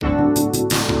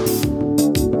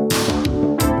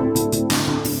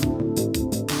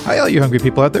Hi, all you hungry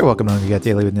people out there. Welcome to Hungry Get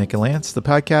Daily with Nick and Lance, the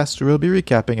podcast where we'll be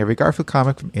recapping every Garfield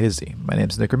comic from A to Z. My name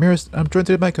is Nick Ramirez. I'm joined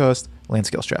today by my co-host, Lance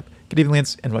Gilstrap. Good evening,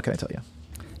 Lance, and what can I tell you?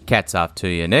 Cat's off to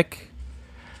you, Nick.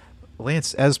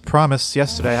 Lance, as promised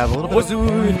yesterday, I have a little bit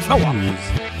of news.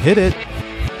 Hit it.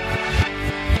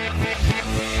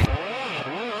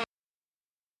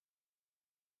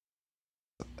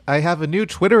 I have a new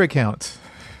Twitter account.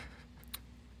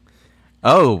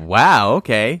 Oh, wow.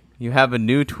 Okay. You have a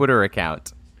new Twitter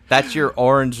account. That's your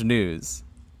orange news.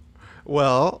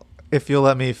 Well, if you'll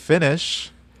let me finish.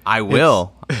 I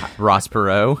will, Ross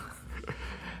Perot.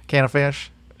 Can I finish?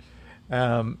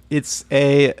 It's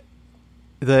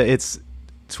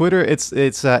Twitter.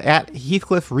 It's at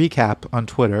Heathcliff Recap on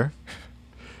Twitter.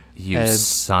 You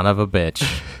son of a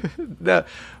bitch. No,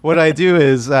 what I do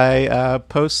is I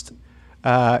post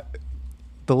the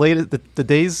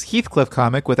day's Heathcliff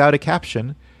comic without a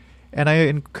caption, and I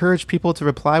encourage people to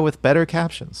reply with better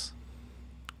captions.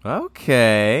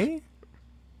 Okay.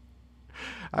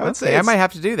 I would say I might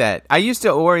have to do that. I used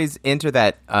to always enter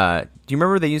that. Do you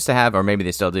remember they used to have, or maybe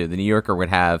they still do, the New Yorker would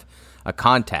have a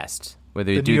contest where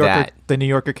they would do that. The New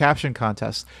Yorker caption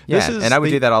contest. Yeah, and I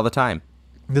would do that all the time.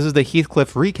 This is the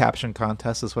Heathcliff recaption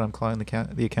contest, is what I'm calling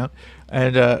the account.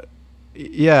 And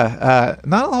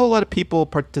not a whole lot of people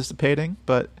participating,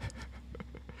 but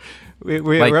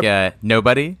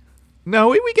nobody? No,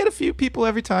 we get a few people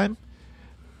every time.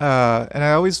 And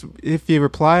I always, if you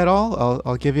reply at all,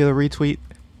 I'll give you the retweet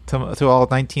to all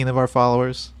 19 of our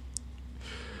followers.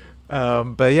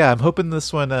 But yeah, I'm hoping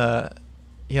this one.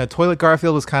 Toilet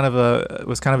Garfield was kind of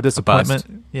a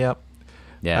disappointment. Yep.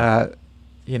 Yeah.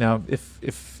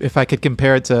 If I could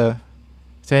compare it to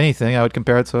anything, I would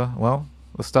compare it to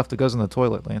the stuff that goes in the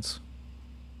toilet, Lance.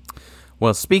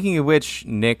 Well, speaking of which,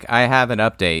 Nick, I have an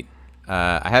update.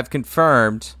 I have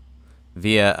confirmed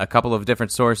via a couple of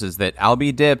different sources that I'll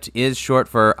Be Dipped is short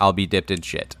for I'll Be Dipped in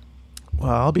Shit.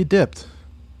 Well, I'll be dipped.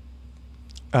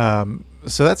 So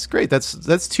that's great.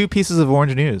 That's two pieces of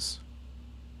orange news.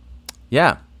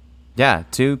 Yeah,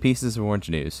 two pieces of orange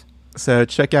news. So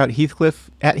check out Heathcliff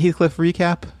at Heathcliff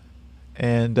Recap,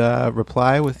 and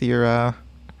reply with your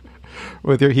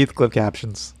Heathcliff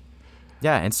captions.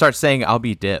 Yeah, and start saying I'll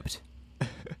be dipped.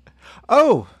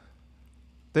 Oh,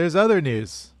 there's other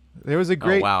news. There was a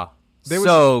great. Oh, wow.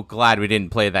 So glad we didn't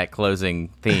play that closing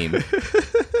theme.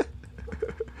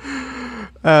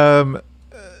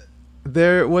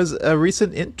 There was a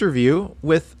recent interview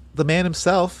with the man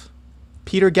himself,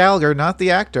 Peter Gallagher, not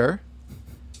the actor.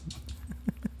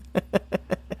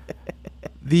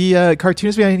 The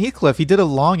cartoonist behind Heathcliff. He did a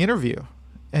long interview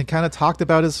and kind of talked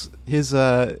about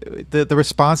the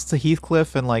response to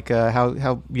Heathcliff and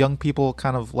how young people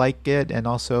kind of like it, and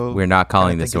also we're not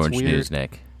calling this orange news,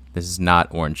 Nick. This is not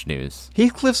orange news.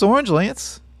 Heathcliff's orange,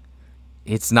 Lance.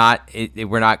 It's not.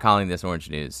 We're not calling this orange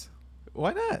news.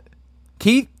 Why not?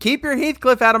 Keep your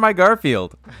Heathcliff out of my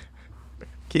Garfield.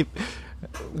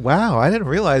 Wow, I didn't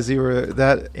realize you were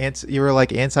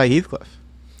like anti Heathcliff.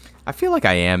 I feel like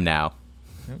I am now.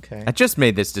 Okay. I just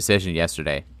made this decision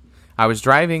yesterday. I was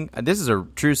driving. This is a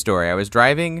true story. I was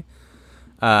driving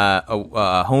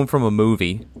home from a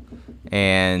movie,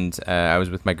 and I was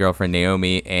with my girlfriend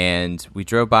Naomi, and we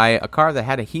drove by a car that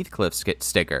had a Heathcliff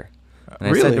sticker. And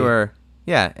I said to her,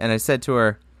 and I said to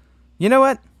her, you know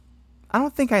what? I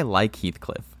don't think I like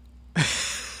Heathcliff.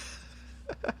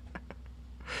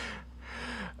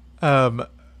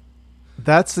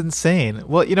 That's insane.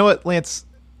 Well, you know what, Lance?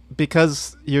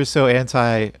 Because you're so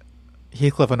anti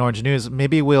Heathcliff on Orange News,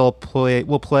 maybe we'll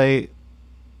play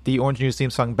the Orange News theme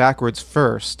song backwards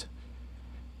first,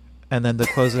 and then to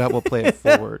close it out, we'll play it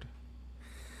forward.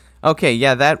 Okay,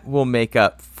 yeah, that will make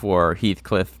up for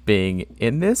Heathcliff being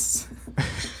in this.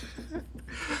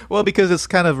 Well, because it's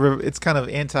kind of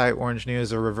anti-Orange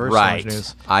News or reverse Orange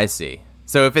News. I see.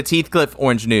 So if it's Heathcliff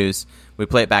Orange News, we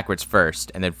play it backwards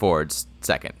first and then forwards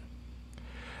second.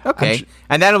 Okay,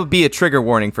 and that'll be a trigger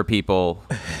warning for people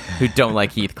who don't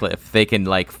like Heathcliff. They can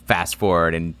fast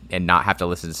forward and not have to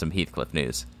listen to some Heathcliff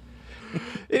news.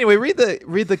 Anyway, read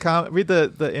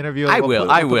the interview. I will.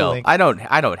 I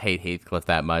don't hate Heathcliff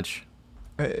that much.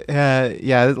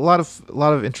 Yeah, a lot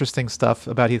of interesting stuff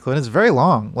about Heathcliff, and it's very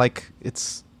long.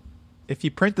 If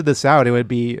you printed this out, it would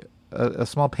be a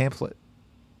small pamphlet.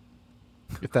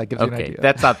 If that gives you an idea. Okay,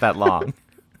 that's not that long.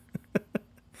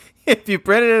 If you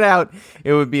printed it out,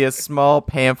 it would be a small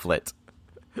pamphlet.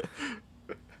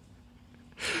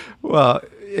 Well,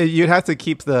 you'd have to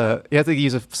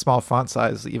use a small font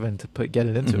size even to get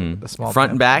it into a small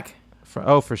front and back.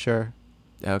 For sure.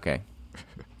 Okay.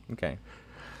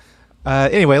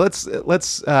 Anyway, let's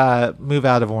move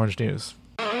out of Orange News.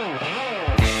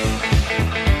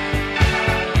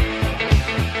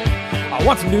 I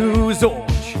want some news,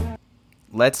 Orange.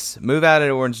 Let's move out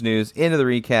of Orange News into the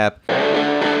recap.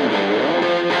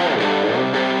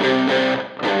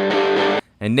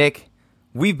 And Nick,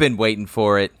 we've been waiting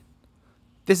for it.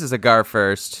 This is a Gar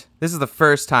first. This is the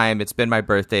first time it's been my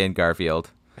birthday in Garfield.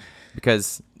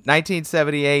 Because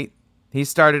 1978, he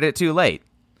started it too late.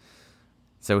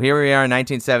 So here we are in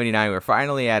 1979. We're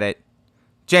finally at it.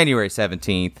 January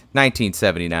 17th,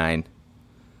 1979.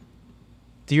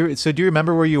 Do you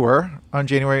remember where you were on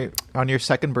your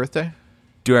second birthday?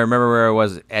 Do I remember where I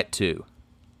was at 2?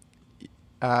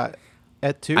 At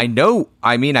 2? I know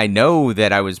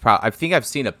that I was I think I've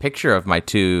seen a picture of my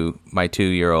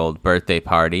 2-year-old birthday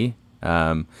party.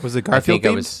 Was it Garfield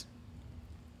themed?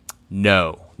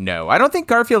 No. I don't think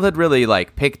Garfield had really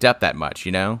like picked up that much,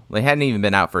 you know? They hadn't even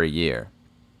been out for a year.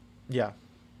 Yeah.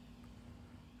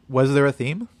 Was there a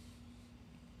theme?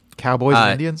 Cowboys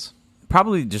and Indians?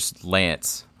 Probably just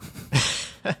Lance.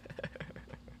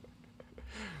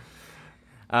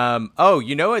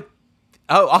 You know what?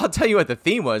 Oh, I'll tell you what the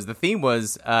theme was. The theme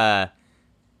was my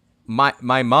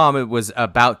mom was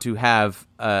about to have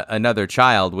another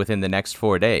child within the next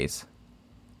 4 days.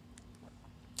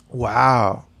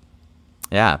 Wow.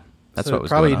 Yeah, that's what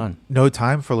was going on. No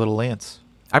time for little Lance.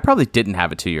 I probably didn't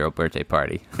have a 2-year-old birthday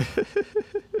party.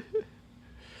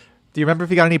 Do you remember if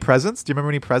you got any presents? Do you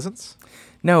remember any presents?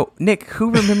 No, Nick, who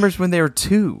remembers when they were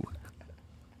 2?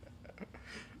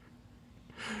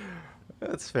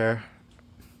 That's fair.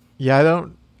 Yeah,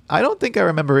 I don't think I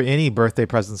remember any birthday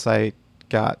presents I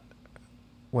got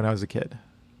when I was a kid.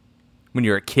 When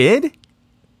you were a kid?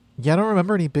 Yeah, I don't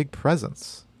remember any big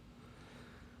presents.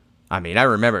 I mean, I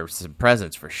remember some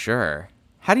presents for sure.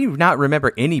 How do you not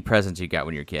remember any presents you got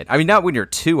when you're a kid? I mean, not when you're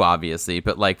 2, obviously,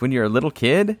 but like when you're a little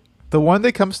kid? The one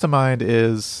that comes to mind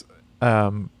is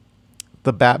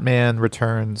the Batman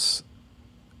Returns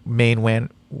Wayne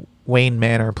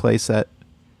Manor playset.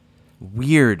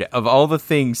 Weird. Of all the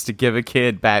things to give a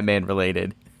kid Batman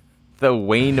related, the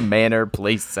Wayne Manor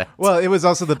playset. Well, it was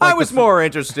also I was more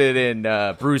interested in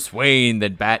Bruce Wayne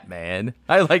than Batman.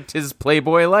 I liked his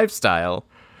Playboy lifestyle.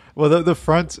 Well, the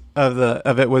front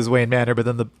of it was Wayne Manor,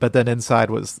 but then inside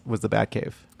was the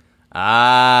Batcave.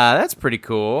 Ah, that's pretty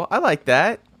cool. I like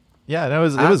that. Yeah, and it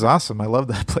was awesome. I love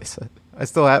that playset.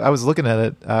 I was looking at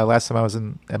it last time I was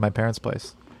at my parents'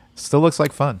 place. Still looks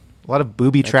like fun. A lot of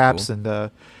booby traps cool.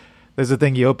 And there's a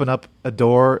thing you open up a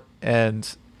door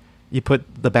and you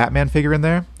put the Batman figure in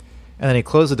there, and then you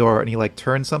close the door and you like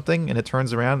turn something and it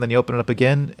turns around. Then you open it up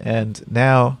again and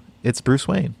now it's Bruce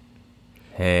Wayne.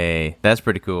 Hey, that's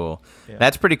pretty cool. Yeah.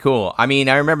 That's pretty cool. I mean,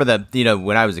 I remember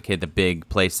when I was a kid, the big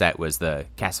play set was the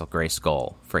Castle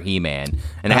Grayskull for He-Man,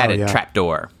 and it had a trap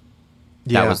door.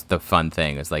 That was the fun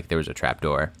thing. It was like there was a trap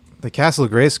door. The Castle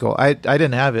Grayskull. I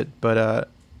didn't have it, but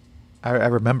I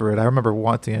remember it. I remember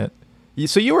wanting it.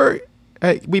 So you were,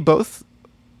 we both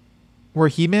were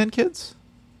He-Man kids?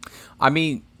 I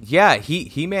mean, yeah,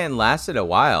 He-Man lasted a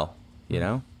while, you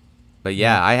know? But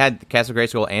yeah, I had Castle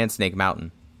Grayskull and Snake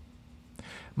Mountain.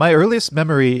 My earliest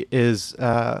memory is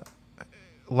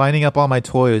lining up all my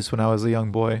toys when I was a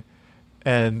young boy.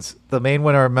 And the main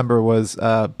one I remember was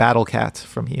Battle Cat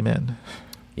from He-Man.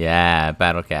 Yeah,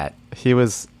 Battle Cat. He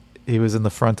was in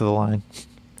the front of the line.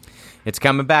 It's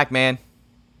coming back, man.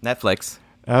 Netflix.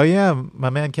 Oh, yeah, my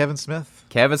man Kevin Smith.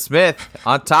 Kevin Smith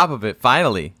on top of it,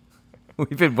 finally.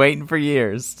 We've been waiting for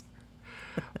years.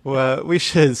 Well, we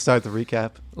should start the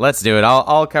recap. Let's do it.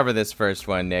 I'll cover this first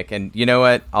one, Nick. And you know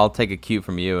what? I'll take a cue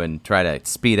from you and try to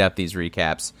speed up these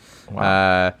recaps.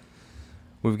 Wow.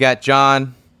 We've got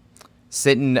John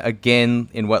sitting again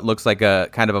in what looks like a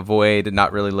kind of a void,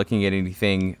 not really looking at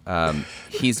anything.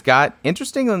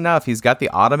 Interestingly enough, he's got the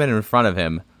ottoman in front of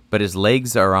him, but his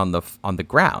legs are on the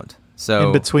ground. So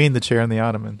in between the chair and the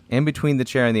ottoman. In between the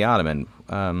chair and the ottoman.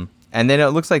 And then it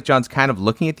looks like John's kind of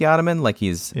looking at the ottoman like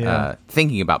he's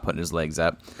thinking about putting his legs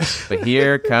up. But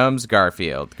here comes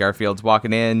Garfield. Garfield's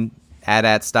walking in,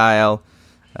 AT-AT style,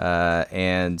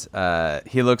 and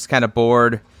he looks kind of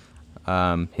bored.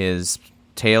 His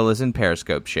tail is in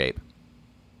periscope shape.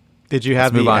 Did you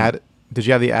have the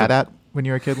AT-AT when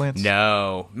you were a kid, Lance?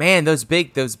 No, man. Those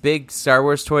big Star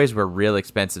Wars toys were real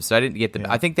expensive, so I didn't get the.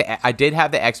 Yeah. I think I did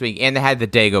have the X-wing, and they had the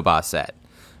Dagobah set.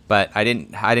 But I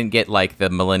didn't get like the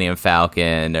Millennium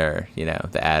Falcon or the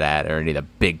AT-AT or any of the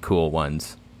big cool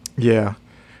ones. Yeah,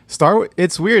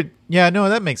 it's weird. Yeah, no,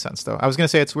 that makes sense though. I was gonna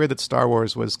say it's weird that Star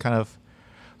Wars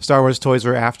toys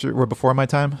were before my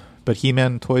time, but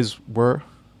He-Man toys were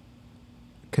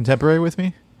contemporary with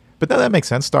me. But no, that makes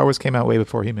sense. Star Wars came out way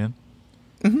before He-Man.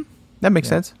 Mm-hmm. That makes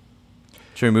sense.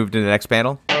 Should we move to the next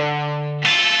panel?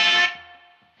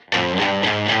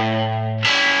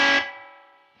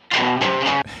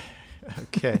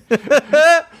 Okay.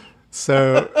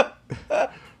 So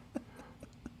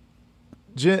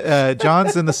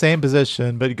John's in the same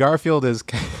position, but Garfield is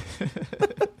he's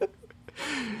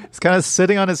kind of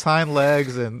sitting on his hind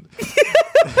legs and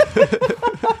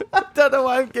I don't know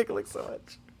why I'm giggling so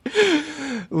much.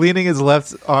 leaning his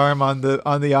left arm on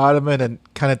the ottoman and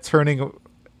kind of turning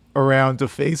around to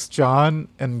face John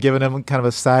and giving him kind of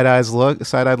a side-eyed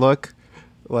look,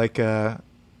 like yeah,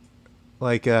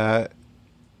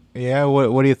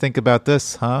 what do you think about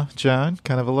this, huh, John?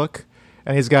 Kind of a look.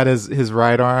 And he's got his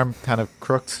right arm kind of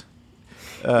crooked,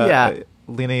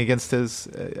 leaning against his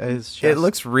chest. It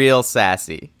looks real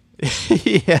sassy.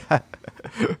 Yeah,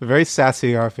 very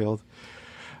sassy Garfield.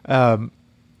 And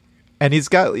he's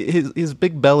got his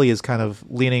big belly is kind of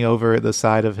leaning over the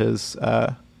side of his.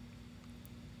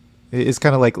 It's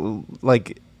kind of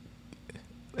like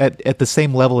at the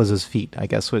same level as his feet, I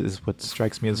guess. What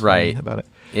strikes me as funny about it.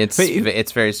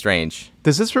 It's very strange.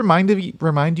 Does this remind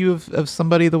you of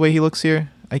somebody the way he looks here?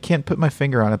 I can't put my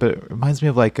finger on it, but it reminds me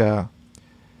of like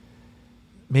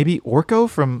maybe Orko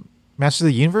from Masters of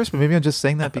the Universe. But maybe I'm just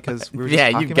saying that because we were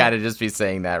just you've got to just be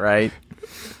saying that, right?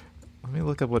 Let me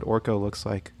look up what Orko looks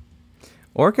like.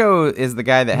 Orko is the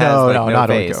guy that has no not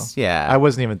face. Orko. Yeah, I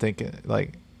wasn't even thinking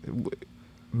like.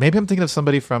 Maybe I'm thinking of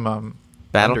somebody from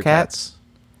Battle Cats?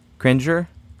 Cringer?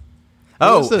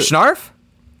 What was Schnarf?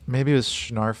 Maybe it was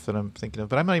Schnarf that I'm thinking of,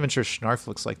 but I'm not even sure Schnarf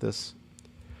looks like this.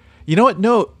 You know what?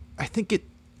 No, I think it...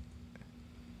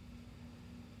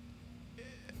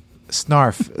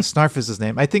 Snarf. Snarf is his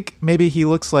name. I think maybe he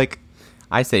looks like...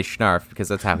 I say Schnarf because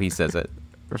that's how he says it.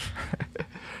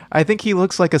 I think he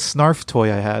looks like a Snarf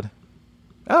toy I had.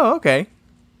 Oh, okay.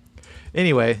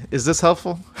 Anyway, is this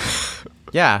helpful?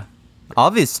 Yeah. All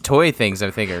these toy things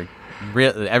I think are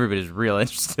real. Everybody's real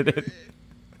interested in.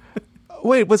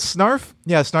 Wait, was Snarf?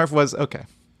 Yeah, Snarf was okay.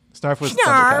 Snarf was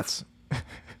Thundercats.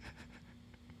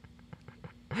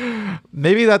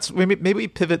 Maybe we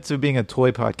pivot to being a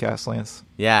toy podcast, Lance.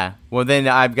 Yeah. Well, then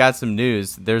I've got some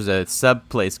news. There's a sub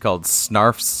place called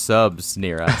Snarf Subs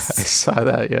near us. I saw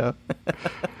that. Yeah.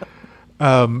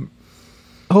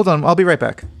 Hold on, I'll be right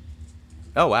back.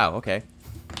 Oh wow. Okay.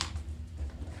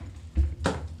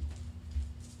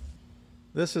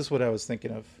 This is what I was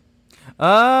thinking of.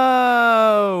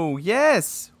 Oh,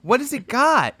 yes. What has he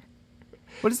got?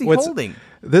 What is he holding?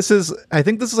 I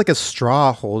think this is like a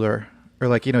straw holder. Or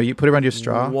like, you put it around your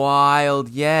straw. Wild,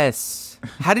 yes.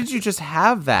 How did you just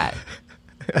have that?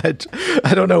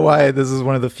 I don't know why. This is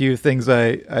one of the few things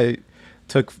I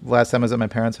took last time I was at my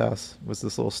parents' house, was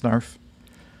this little Snarf.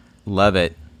 Love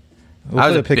it. We'll I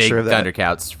was put a big picture of that.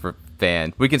 Thundercats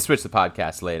fan. We can switch the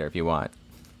podcast later if you want.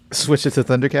 Switch it to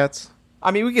Thundercats? I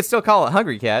mean, we could still call it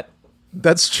Hungry Cat.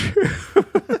 That's true.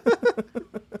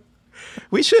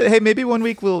 We should. Hey, maybe one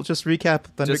week we'll just recap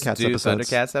Thundercats episodes.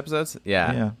 Thundercats episodes?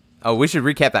 Yeah. Oh, we should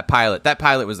recap that pilot. That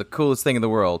pilot was the coolest thing in the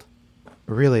world.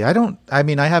 Really? I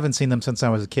haven't seen them since I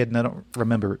was a kid, and I don't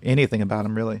remember anything about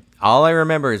them, really. All I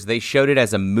remember is they showed it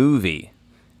as a movie,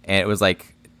 and it was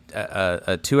like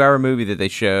a 2-hour movie that they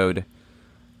showed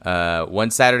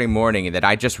one Saturday morning, and that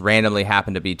I just randomly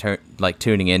happened to be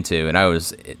tuning into, and I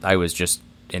was just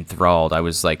enthralled. I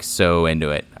was like so into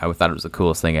it. I thought it was the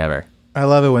coolest thing ever. I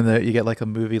love it when you get like a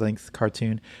movie length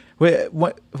cartoon.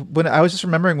 When I was just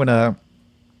remembering when I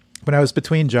was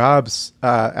between jobs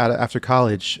after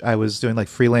college, I was doing like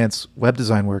freelance web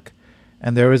design work,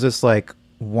 and there was this like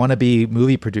wannabe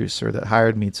movie producer that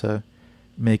hired me to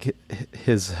make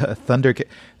his a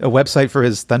website for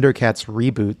his Thundercats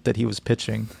reboot that he was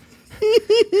pitching.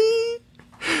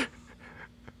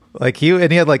 Like he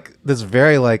had like this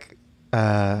very like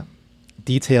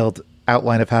detailed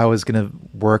outline of how it was going to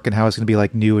work and how it's going to be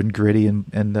like new and gritty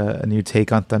and a new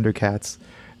take on Thundercats.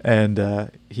 And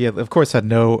he of course had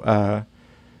no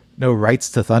rights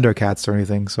to Thundercats or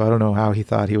anything, so I don't know how he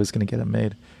thought he was going to get it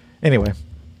made. Anyway,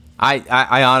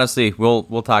 I honestly,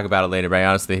 we'll talk about it later, but I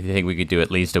honestly think we could do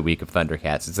at least a week of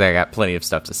Thundercats. It's I got plenty of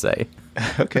stuff to say.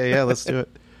 Okay, yeah, let's do it.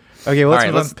 Okay, well, let's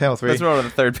move on to panel 3. Let's roll to the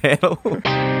third panel.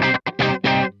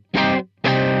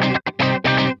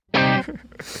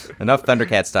 Enough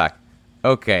Thundercats talk.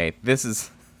 Okay, this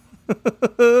is...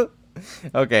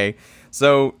 Okay,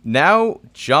 so now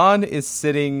John is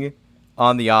sitting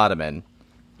on the ottoman.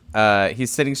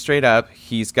 He's sitting straight up.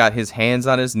 He's got his hands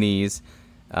on his knees.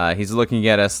 He's looking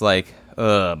at us like,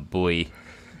 oh, boy.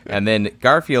 And then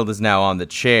Garfield is now on the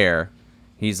chair.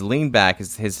 He's leaned back.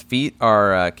 His feet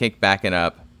are kicked back and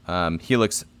up. He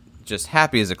looks just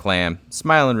happy as a clam,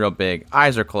 smiling real big.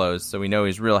 Eyes are closed, so we know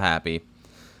he's real happy.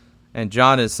 And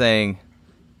John is saying,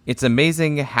 "It's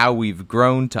amazing how we've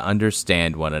grown to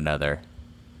understand one another."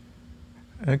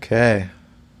 Okay.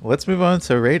 Let's move on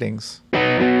to ratings.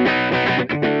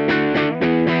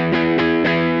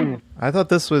 I thought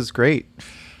this was great.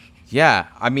 Yeah,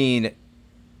 I mean,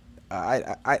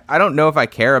 I don't know if I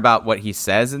care about what he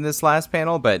says in this last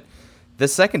panel, but the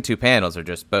second two panels are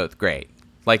just both great.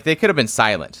 Like, they could have been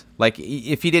silent. Like,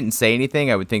 if he didn't say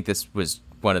anything, I would think this was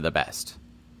one of the best.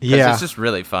 Yeah. It's just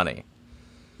really funny.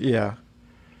 Yeah.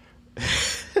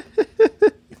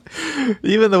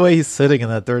 Even the way he's sitting in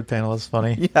that third panel is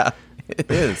funny. Yeah,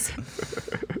 it is.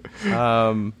 I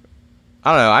don't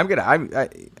know.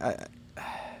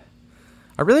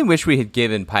 I really wish we had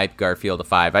given Pipe Garfield a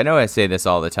 5. I know I say this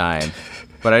all the time,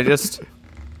 but I'm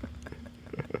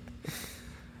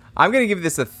going to give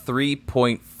this a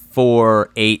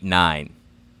 3.489.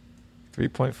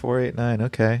 3.489,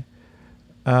 okay.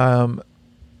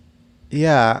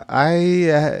 Yeah,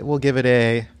 I will give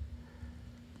it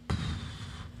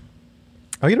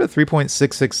I'll give it a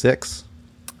 3.666.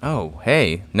 Oh,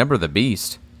 hey, number of the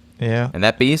beast. Yeah. And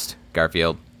that beast?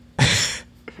 Garfield.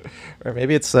 Or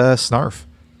maybe it's Snarf.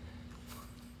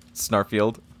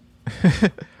 Snarfield.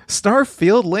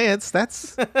 Snarfield Lance,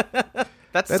 that's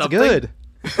something. good.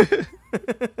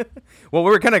 Well,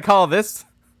 we're going to call this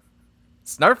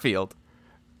Snarfield.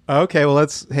 Okay, well,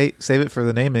 save it for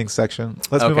the naming section.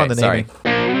 Let's move on to naming.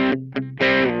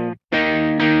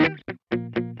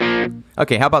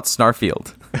 Okay, how about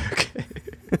Snarfield? Okay.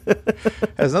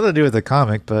 Has nothing to do with the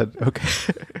comic, but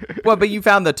okay. Well, but you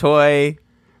found the toy.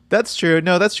 That's true.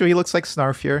 No, that's true. He looks like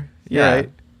Snarfier. You're right.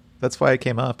 That's why it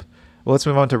came up. Well, let's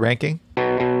move on to ranking.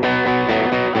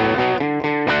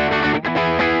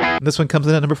 This one comes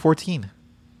in at number 14.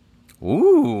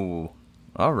 Ooh.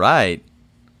 All right.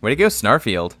 Way to go,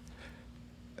 Snarfield.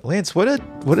 Lance, what a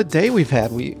day we've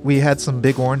had. We had some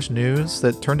big orange news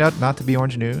that turned out not to be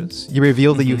orange news. You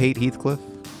revealed that you hate Heathcliff.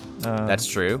 That's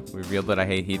true. We revealed that I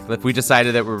hate Heathcliff. We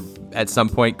decided that we're at some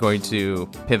point going to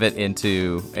pivot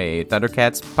into a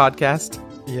Thundercats podcast.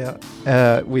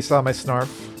 Yeah. We saw my Snarf.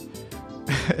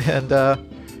 And,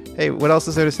 hey, what else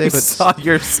is there to say? We saw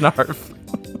your Snarf.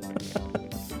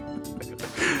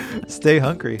 Stay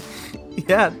hungry.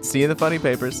 Yeah, see you in the funny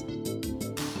papers.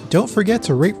 Don't forget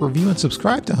to rate, review, and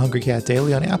subscribe to Hungry Cat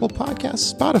Daily on Apple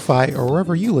Podcasts, Spotify, or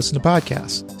wherever you listen to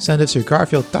podcasts. Send us your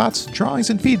Garfield thoughts, drawings,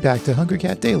 and feedback to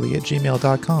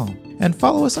hungrycatdaily@gmail.com. And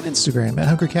follow us on Instagram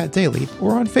at hungrycatdaily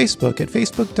or on Facebook at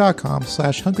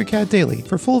facebook.com/hungrycatdaily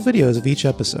for full videos of each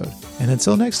episode. And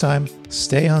until next time,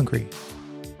 stay hungry.